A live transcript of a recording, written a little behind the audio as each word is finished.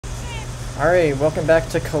Alright, welcome back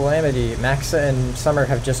to Calamity. Maxa and Summer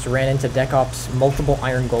have just ran into Deck Ops multiple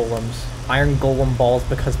Iron Golems. Iron Golem balls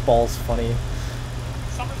because balls funny.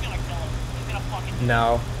 Summer's gonna kill him. He's gonna fucking...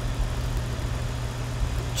 No.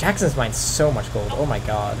 Jackson's mine's so much gold. Oh my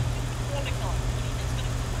god. He's gonna kill him.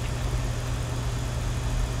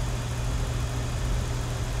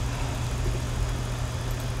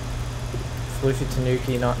 Floofy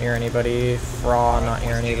Tanuki not near anybody. Fra not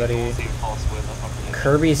near anybody.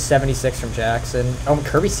 Kirby's 76 from Jackson. Oh,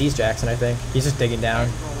 Kirby sees Jackson, I think. He's just digging down.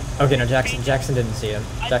 Okay, no, Jackson didn't see him.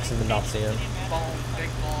 Jackson did not see him.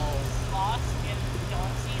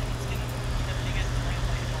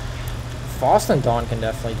 Faust and Dawn can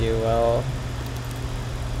definitely do well.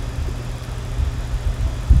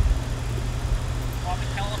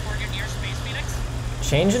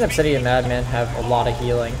 Change and Obsidian Madman have a lot of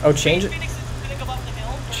healing. Oh, Change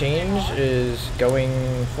is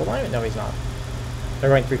going full line? No, he's not. They're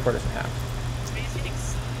going 3/4 and half.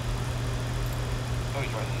 Oh,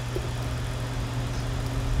 he's right there.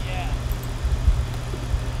 Yeah.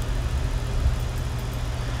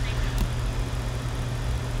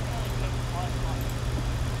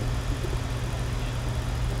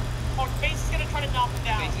 Oh, Space is gonna try to knock him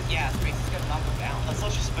down. Space is gonna knock him down. That's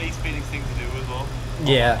such a Space Phoenix thing to do as well.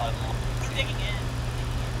 Yeah. They're digging in.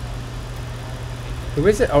 Who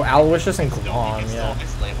is it? Oh, Aloysius and Glom, yeah.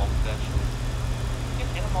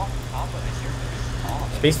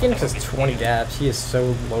 Space Phoenix has 20 gaps. He is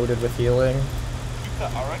so loaded with healing. I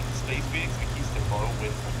reckon Space Phoenix keeps the low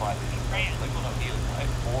with 5 minutes. Like, well, not healing, right?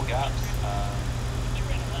 4 gaps.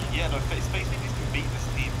 Yeah, no, Space Phoenix can beat this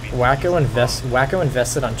team. Wacko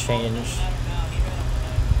invested on Change.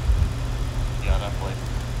 Yeah, definitely.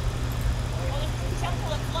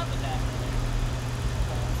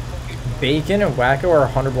 Bacon and Wacko are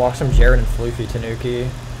 100 blocks from Jared and Floofy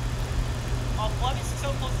Tanuki. Flood is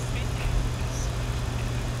so close to Space Phoenix.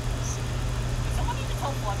 Someone need to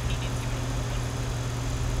tell Flood he needs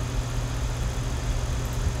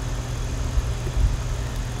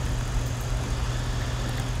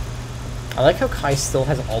to I like how Kai still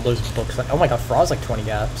has all those books. Like, oh my god, Fra's like 20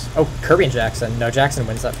 gaps. Oh, Kirby and Jackson. No, Jackson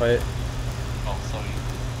wins that fight. Oh, sorry.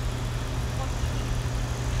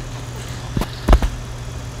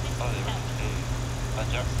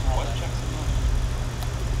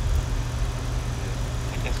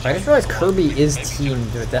 I just realized Kirby is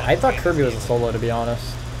teamed with that. I thought Kirby was a solo, to be honest.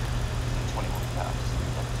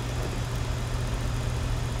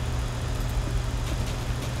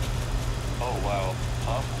 Oh wow.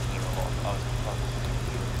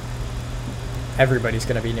 Everybody's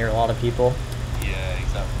gonna be near a lot of people. Yeah,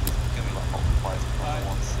 exactly. It's gonna be like multiplies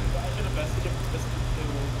once. I should have bested him.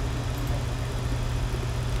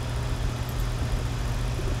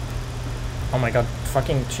 Oh my god,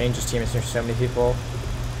 fucking Change's team is near so many people.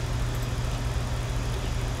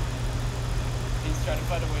 He's trying to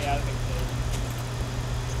find a way out of it.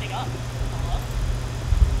 Stick up. Hello?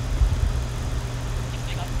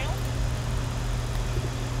 Stick up, Phil?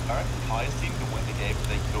 I reckon Kai's team can win the game if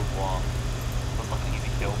they kill one. That's like an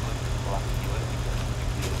easy kill, but we'll have to heal it because we can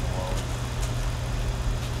heal in the world.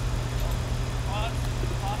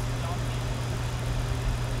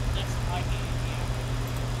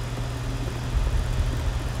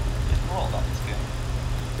 It's rolled up this game.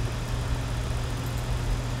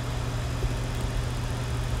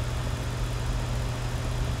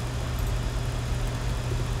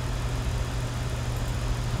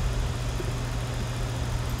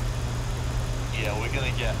 Yeah, we're gonna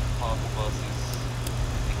get Purple versus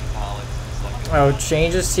Alex in a second. Oh,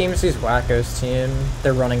 Change's team sees Wacko's team.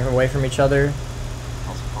 They're running away from each other.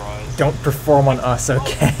 Not surprised. Don't perform on us,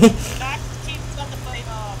 okay? Max's team's got the fight,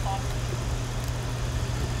 Foster.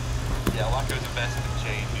 Yeah, Wacko's invested in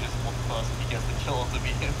Change. He just one person he gets the kill to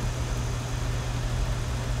beat him.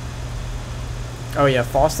 Oh yeah,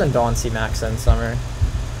 Faust and Dawn see Maxa and Summer.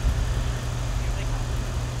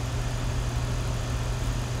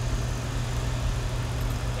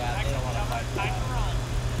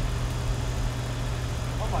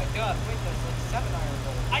 God, wait, there's like 7 iron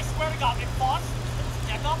gold. I swear to God, if Foss puts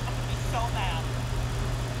deck up, I'm gonna be so mad.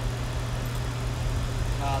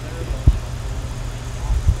 There we go.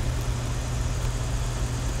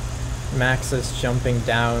 Max is jumping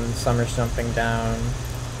down, Summer's jumping down.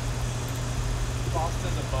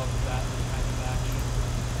 Boston's above that kind of action.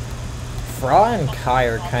 Fra and Kai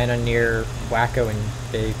are kind of near Wacko and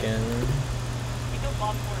Bacon. We know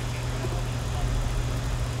Bob Porter can't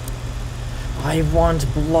I want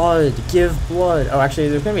blood. Give blood. Oh, actually,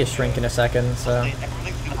 there's gonna be a shrink in a second, so.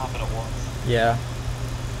 Everything's gonna happen at once. Yeah.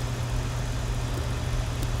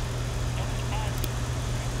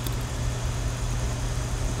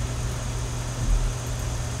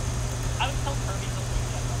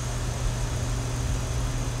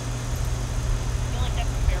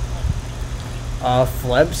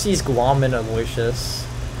 Fleb sees Guam and Aloysius.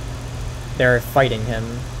 They're fighting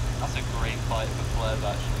him. That's a great fight for Fleb,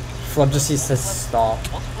 actually. Fleb just sees to stop.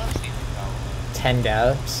 What's Fleb seeing now? 10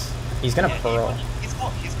 gaps. He's gonna pearl. He's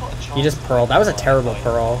got a chance. He just pearled. That was a terrible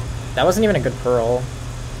pearl. That wasn't even a good pearl.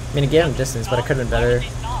 I mean, it gave him distance, but it could have been better. He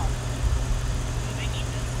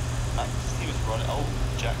was running. Oh,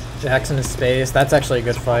 Jackson in space. That's actually a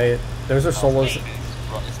good fight. Those are solos. It's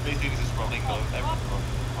basically just running though. Everyone's running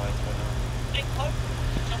fights right now.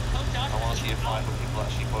 I want to see a fight where people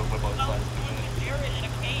actually both sides doing it.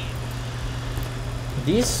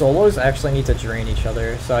 These solos actually need to drain each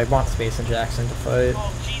other, so I want Space and Jackson to fight.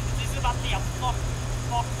 Oh Jesus, this is about to be a fuck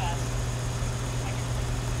fest.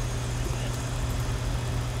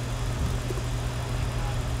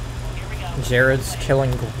 Jared's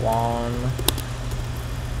killing Guan.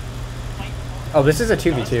 Oh, this is a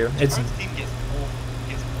 2v2. It's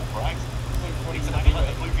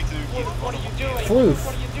Floof.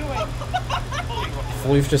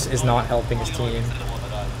 Floof just is not helping his team.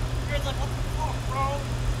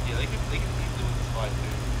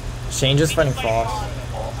 Shane just fighting Frost.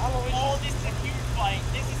 Oh, this is a huge fight.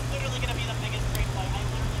 This is literally gonna be the biggest trade fight. I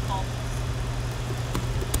literally called this.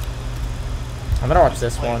 I'm gonna watch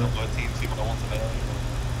this one. This is gonna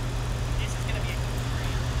be a good trade.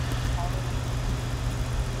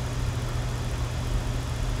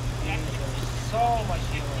 So much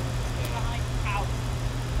healing in this game.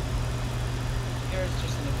 There's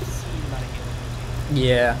just an obscene amount of healing.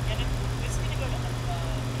 Yeah. This is gonna go to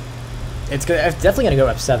It's definitely gonna go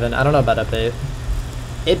F7. I don't know about F8.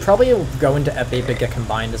 It'd probably go into F8 but get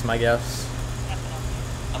combined is my guess.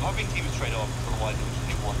 I'm hoping teams trade off, otherwise it would just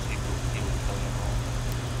be one team with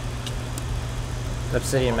everyone.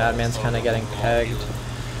 Obsidian Madman's kind of getting pegged.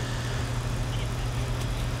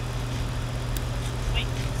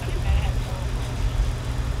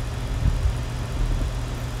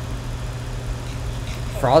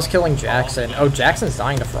 Fraw's killing Jackson. Oh, Jackson's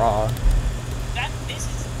dying to Fraw. This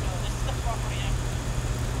is the proper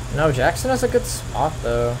reaction. No, Jackson has a good spot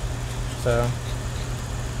though. So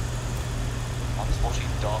I'm just watching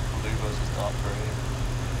Dark Blue versus Dark Grey.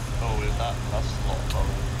 Oh, is that's a lot of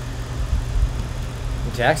trouble.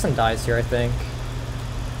 Jackson dies here, I think.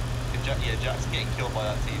 Yeah, Jack's getting killed by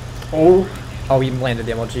that team. Oh, he landed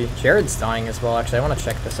the MLG. Jared's dying as well. Actually, I want to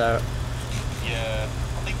check this out. Yeah,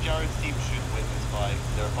 I think Jared's team should win this fight.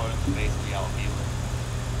 Their opponents are basically out of healing.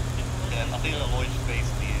 Yeah, I think Aloysius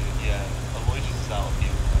basically, Aloysius is out of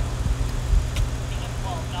healing now. He's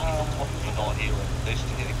on top of the not healing. They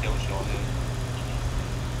should get a kill shot here.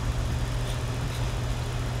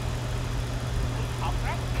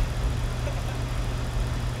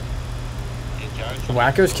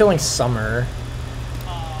 Wacko's killing Summer.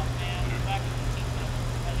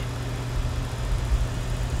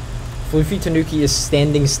 Floofy Tanuki is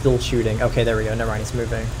standing still shooting. Okay, there we go. Never mind, he's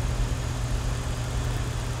moving.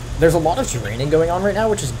 There's a lot of draining going on right now,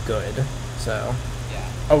 which is good. So. Yeah.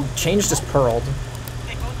 Oh, Change just pearled.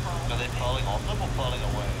 They both pearled. Are they pearling off them or pearling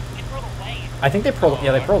away? They pearled away. I think they pearled.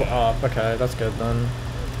 Yeah, they pearled up. Okay, that's good then.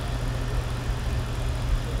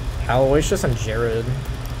 Aloysius and Jared.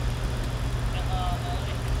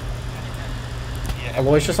 Yeah,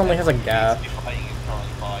 Aloysius only has a gap.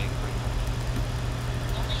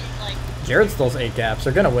 Jared still has 8 gaps.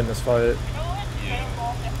 They're gonna win this fight. You know what? Yeah. If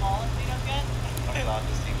all of don't get? I'm glad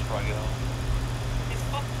this team's trying it out.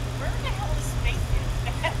 Where the hell is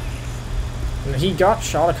Space? He got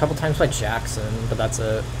shot a couple times by Jackson, but that's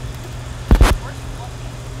it.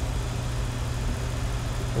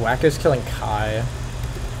 Wacko's killing Kai.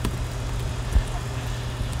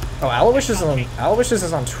 Oh, Aloysius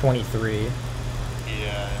is on 23.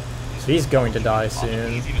 Yeah. So he's going to die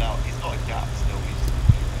soon. He's even out. He's got a gap still.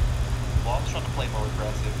 Well, I'm trying to play more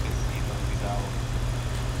aggressive because he knows he's out.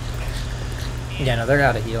 Yeah, no, they're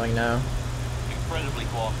out of healing now. Incredibly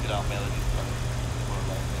coopted out Melody's playing.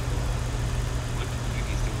 Look at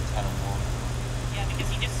he's doing 10 and 1. Yeah, because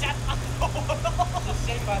he just sat on the wall. Just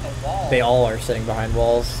sitting by the wall. They all are sitting behind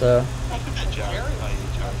walls, so. Jared.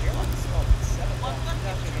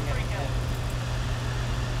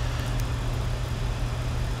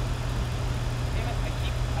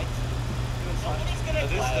 At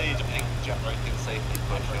this stage, I think Jared can safely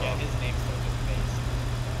push on. His name's still just Space.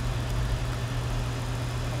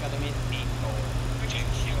 Oh my god, they made 8 goals.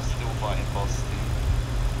 He was still fighting boss team.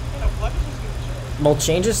 You know, Fleb is just gonna chill. Well,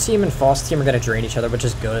 Change's team and Foss team are gonna drain each other, which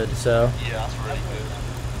is good, so. Yeah, that's really good.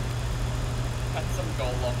 That's some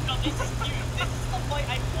golem. No, this is huge. This is the fight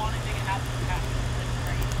I wanted to have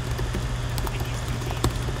with these two teams.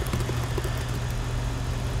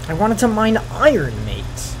 I wanted to mine Iron Mate.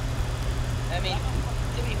 I mean,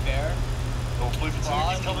 to be fair,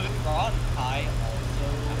 Ron, Kai also.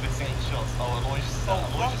 Missing shots. Oh, I'm always just. So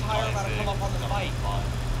Ron and Kai are about to come up on the fight.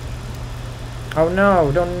 Oh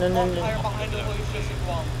no! Don't no no Ron and no. Kai are behind the Lucius and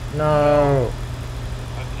Guam. No.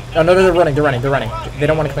 Oh no! They're running. They're running. They're running. They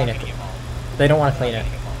don't want to clean it. They don't want to clean it.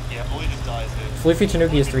 Yeah, Bully just dies here. Floofy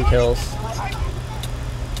Tanuki has 3 kills.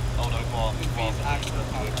 Oh no, Guam.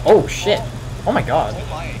 Oh shit! Oh my god. Oh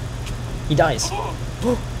my. He dies.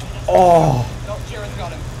 Oh. No, Jared's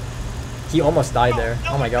got him. He almost died there.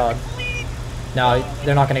 Oh my god. No,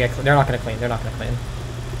 they're not gonna get. They're not gonna clean. They're not gonna clean.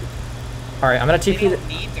 All right, I'm gonna TP. They don't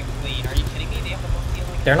need to clean. Are you kidding me? They have the most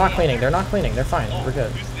healing. They're not cleaning. They're not cleaning. They're fine. We're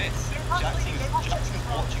good. Who's this? Jackson's watching this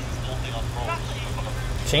whole thing unfold.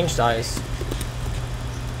 Change dies.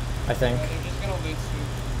 I think. They're just gonna loot soup.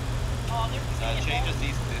 Change just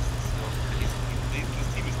needs this still. This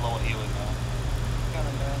team is low on healing now. Kind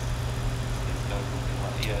of mess. It's no looking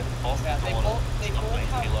like, yeah, Boston Yeah, don't want they to both make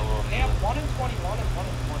have. me lower on They have healing. 1 in 21 and 1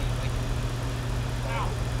 in 20. Like, Wow.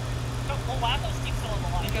 So, well, Wacko's team's still in the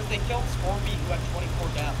line. because they killed Scorby, who had 24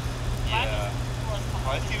 deaths. Yeah.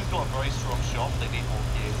 My team's got a very strong shot. They need more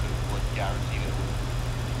gear to like guarantee it.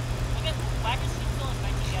 Look at Wacko's team still has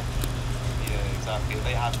 19 FPS. Yeah, exactly.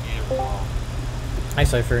 They have gear as well. Hi,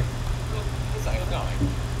 Cypher. It's like going.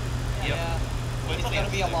 Yep. Yeah. But It's gonna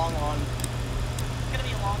be a long on. It's gonna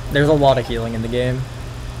be a long. There's a lot of healing in the game. In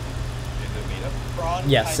the meetup. Braun,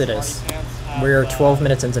 Yes, Kai it is. Smarty Pants have, We're 12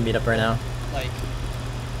 minutes into meetup right now. Like,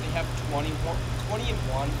 they have 20 and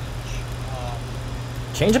 1 each.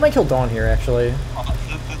 Change might kill Dawn here, actually.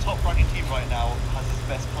 The top ranking team right now has its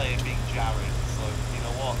best player being Jared. So you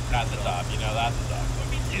know what? That's a top. You know that's a top.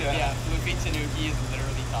 Yeah, Fluffy Tanuki is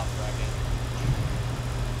literally top bracket.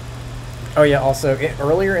 Oh yeah, also,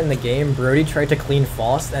 earlier in the game, Brody tried to clean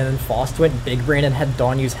Faust, and then Faust went big brain and had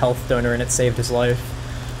Dawn use health donor, and it saved his life.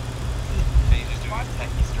 Change is doing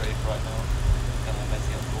techie strafe right now. And they're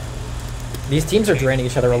messing up goals. These teams are draining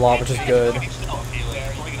each other a lot, which is good. It's not healing.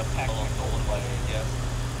 It's probably gonna pack on Dolan by yes.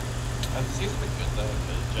 It's been good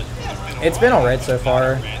though. It's been alright so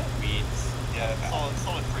far. Yeah,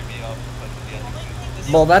 solid free me up, but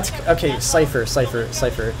yeah. Well, that's okay. Cypher.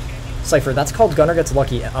 That's called Gunner gets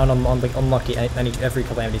lucky on like unlucky every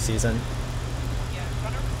Calamity season. Yeah,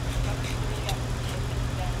 Gunner really got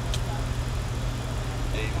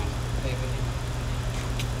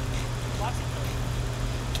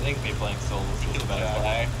I think me playing solo is the better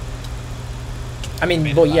play. I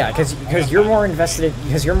mean, well, yeah, because you're more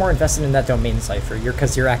invested in that domain, Cypher.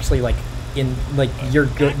 Because you're actually like in like you're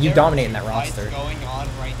good. You dominate in that roster. What's going on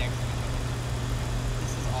right next to each other?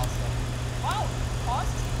 This is awesome. Wow,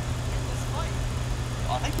 Faust in this fight.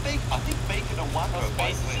 I think Bacon and Wacko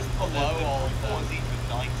Space is just below all of them. 14 to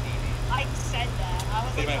 19. I said that. I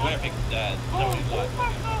was They like, might win if Pick's dead. Nobody's oh, left.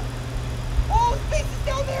 Oh, Space is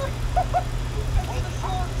down there! What are the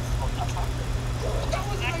sharks? That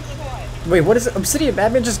was a nice shot. Wait, what is it? Obsidian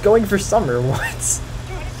Batman just going for Summer? What? Dude,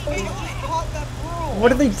 Space just caught that bro.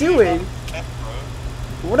 What are they doing? F,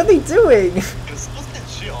 bro. What are they doing? It's supposed to get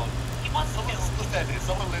shit on. he wants to kill. Someone's dead.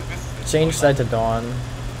 Someone misses it. Change side to Dawn.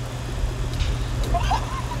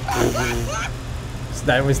 So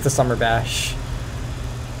that was the Summer Bash.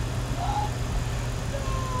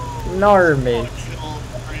 No, mate.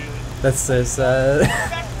 That's this. Someone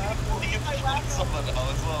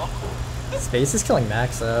as well. Space is killing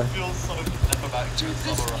Maxa. Feels so never back to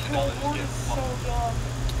summer right now. That just gets So dumb.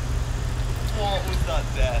 What was that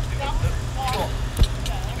death?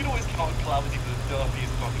 You can always count Calamity for the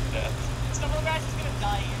dirtiest fucking death. Summer Bash is gonna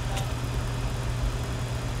die here, though.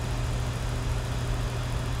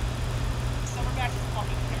 Summer Bash is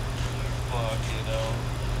fucking terrible here. Fuck, you know.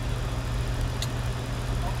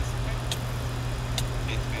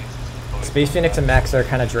 Space Phoenix and Max are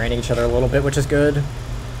kind of draining each other a little bit, which is good.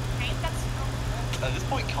 Hank, that's so At this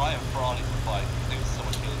point, Kai and Fran need to fight because there was so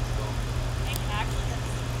much healing still. Hank actually has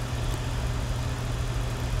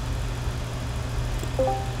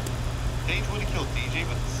Change would have killed DJ,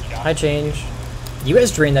 but the scout. Hi, Change. You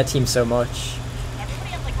guys drain that team so much.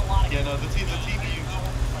 everybody has like a lot of Yeah, no, the team you.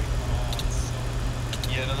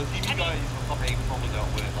 Yeah, no, the team you guys were top 8 probably don't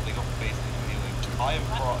win. Like, they got basically no healing. Kai and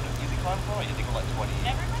Fran, is it Kai and Fran? Yeah, they got like 20.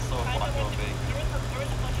 everybody So kind Black of Girl went big. there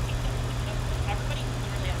was a bunch of teams that everybody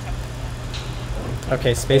literally had 10%.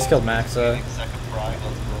 Okay, Space killed Maxa. Second frag,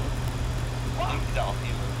 let's go. I think he's out of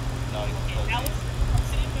healing. No, he's not That was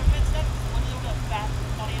Obsidian Movement stuff. One of the fast,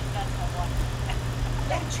 funniest bets I won.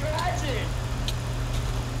 That's tragic.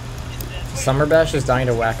 Summer Bash is dying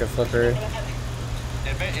to whack a flipper. It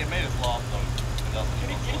made us laugh though. It doesn't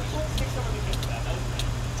even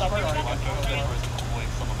Summer already Wacko went killed for it.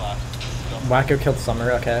 some of that. Wacko killed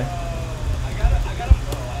Summer, okay. I gotta go.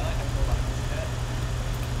 I like to go about this shit.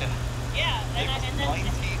 And then 19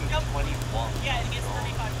 nope. 21. Yeah, it gets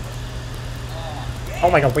 35. Oh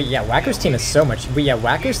my god, wait, yeah, Wacko's team is so much. But yeah,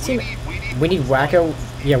 Wacko's team. We need Wacko.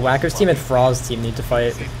 Yeah, Wacko's team and Froz's team need to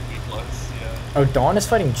fight. Oh, Dawn is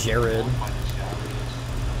fighting Jared.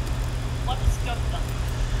 Let's go.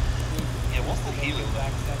 Yeah, what's the healing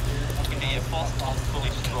back sector? Okay, yeah, Frost fully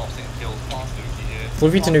drops and kills Tanuki here.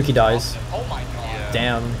 Fluffy Tanuki dies. Oh my god. Yeah.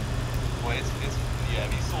 Damn. Well, yeah,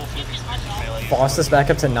 if you saw Fluffy's melee. Foss is back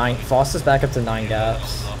up to 9. Foss is back up to 9 gaps.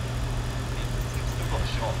 Still got a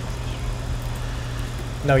shot, that's for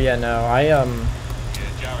sure. No, yeah, no, Yeah,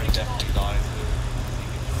 Jared definitely dies.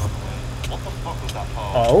 What the fuck was that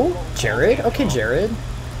part? Oh, Jared? Okay, Jared.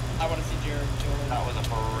 I want to see Jared kill him. That was a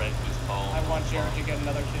horrendous call. I want Jared to get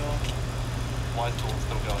another kill. Why is Dawn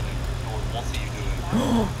still going in? Dawn, what are you doing?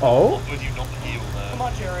 Oh? What would you not heal there? Come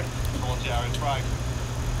on, Jared. Come on, Jared, frag.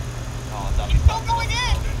 Oh, damn, he's Still going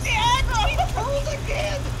in! The aggro! He curls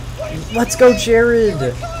again! What is he Let's go, doing? Jared!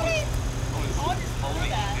 We're coming! Why is he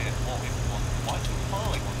falling on him?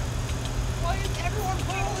 Why is everyone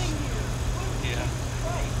falling here?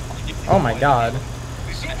 Yeah. Oh my god.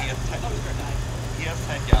 He has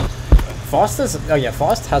 10 gaps. Faust is. Oh yeah,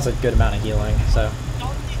 Faust has a good amount of healing, so.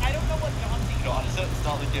 I don't know what Daunting You know, at a certain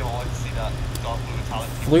start of the game, I like to see that dark blue metallic.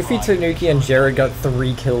 Fluffy, Tanuki, and Jared got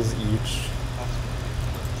 3 kills each.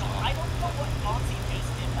 I don't know what Daunting just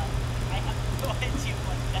did, but I have no idea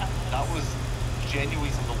what that was. That was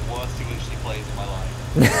genuinely some of the worst English plays in my life.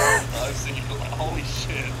 I've seen like, holy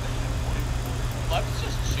shit. Flub's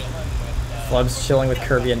just chilling with... Flub's chilling with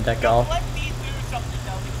Kirby and Dekal. Let me do something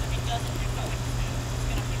though, because if he doesn't do something soon, it's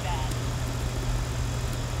gonna be bad.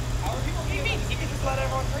 How are people being He can just let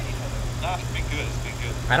everyone trade each other. Nah, it's been good, it's been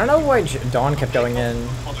good. I don't know why Dawn kept going in.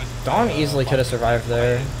 Dawn easily could have survived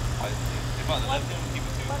there. In fact, there's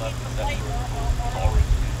people too left except for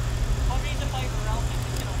One reason why Ralph is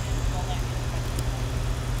just gonna win all that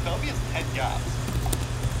is Kirby has 10 gaps.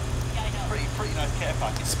 yeah, I know. Pretty nice care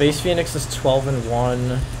package. Space Phoenix is 12 and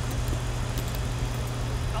 1.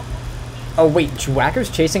 Oh wait, Wacko's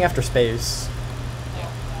chasing after Space.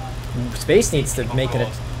 Space needs to make it.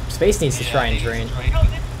 Space needs to try and drain. No, this is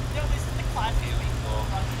the classic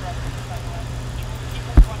run structure, by the way.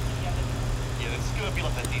 People run together. Yeah, this is gonna be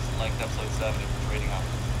like a decent length episode 7 if we're trading out.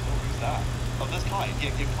 Oh, who's that? Oh, there's Kai.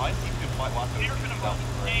 Yeah, give Kai's team can fight Wacko. They're gonna run.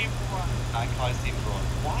 They run. And Kai's team run.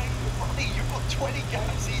 Why are you running? You've got 20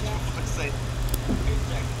 gaps each for the sake.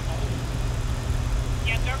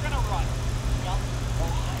 Yeah, they're gonna run. Yup.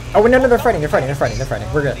 Oh no, they're fighting. We're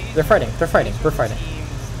good. They're fighting.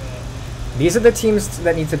 These are the teams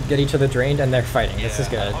that need to get each other drained, and they're fighting. This is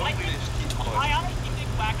good. Hopefully they just keep close. I honestly think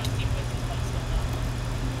Wacko's team wins this fight still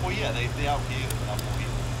though. Well, yeah, they out here and have more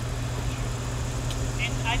healing.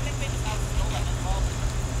 And I think they just outskill them as well.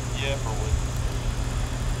 Yeah, probably.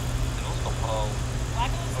 And also got Pearl.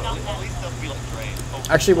 Wacko's But not at that least they'll be like drained. Oh,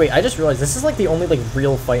 Actually, wait. I just realized this is like the only like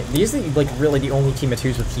real fight. These are like really the only team of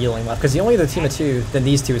 2s with healing left. Because the only other team of 2 than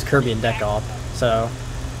these 2 is Kirby and Dekal. So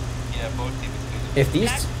yeah, both teams do. if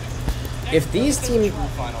these teams.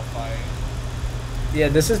 Final fight. Yeah,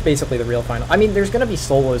 this is basically the real final. I mean, there's gonna be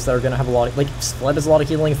solos that are gonna have a lot of, like, Split has a lot of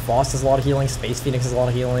healing, Faust has a lot of healing, Space Phoenix has a lot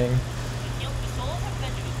of healing. the solos have been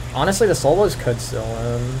doing pretty Honestly, the solos could still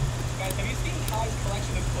win. Guys, have you seen Kai's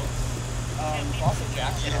collection of books? Frost and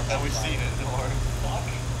Jackson. Yeah, we've seen it. Don't worry. Fuck.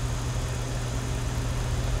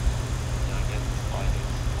 Yeah, I guess it's fine.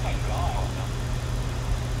 Oh my god.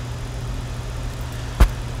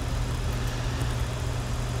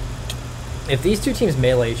 If these 2 teams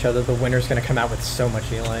melee each other, the winner's gonna come out with so much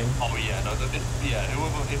healing. Oh yeah, no, if this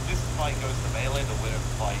fight goes to melee, the winner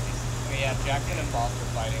fight is, Oh yeah, Jackson and Frost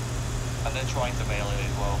are fighting. and then trying to melee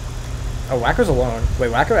as well. Oh, Wacko's alone.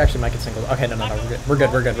 Wait, Wacko actually might get singled. Okay, no, we're good. Like,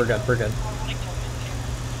 It's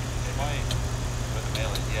fine. With the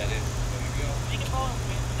melee, yeah, it is. they can go and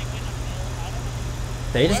win. They win a mill. I don't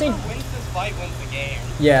know. They just need. Whoever wins this fight wins the game.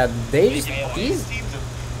 Yeah, they just. Yeah, These teams are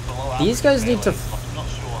below these average guys need melee, to so I'm not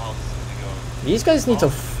sure how this is gonna go. these guys need to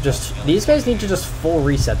these guys need to just full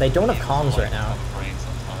reset. They don't have comms right now.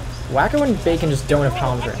 Wacko and Bacon just don't have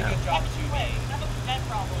comms right now. Good job, 2B. That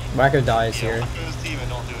probably. Wacko dies Yeah, here. Wacko's team are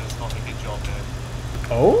not doing a good job here.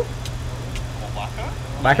 Oh? Well, Wacko?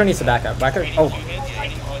 Wacko needs to back up. Wacko. Oh, Yeah,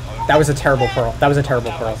 he's like, that was a terrible pearl. That was a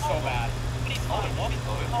terrible That pearl. was so bad. But he's oh, fine. it won, though, it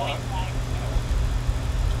Oh, won. he's fine.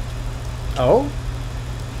 Oh?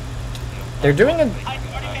 They're doing a. I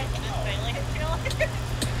already mentioned this failing kill.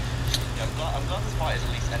 Yeah, I'm glad this fight is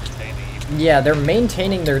at least entertaining. Yeah, they're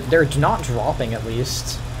maintaining their. They're not dropping at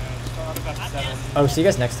least. Talk about 7. Oh, see you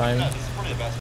guys next time. Yeah, this is probably the best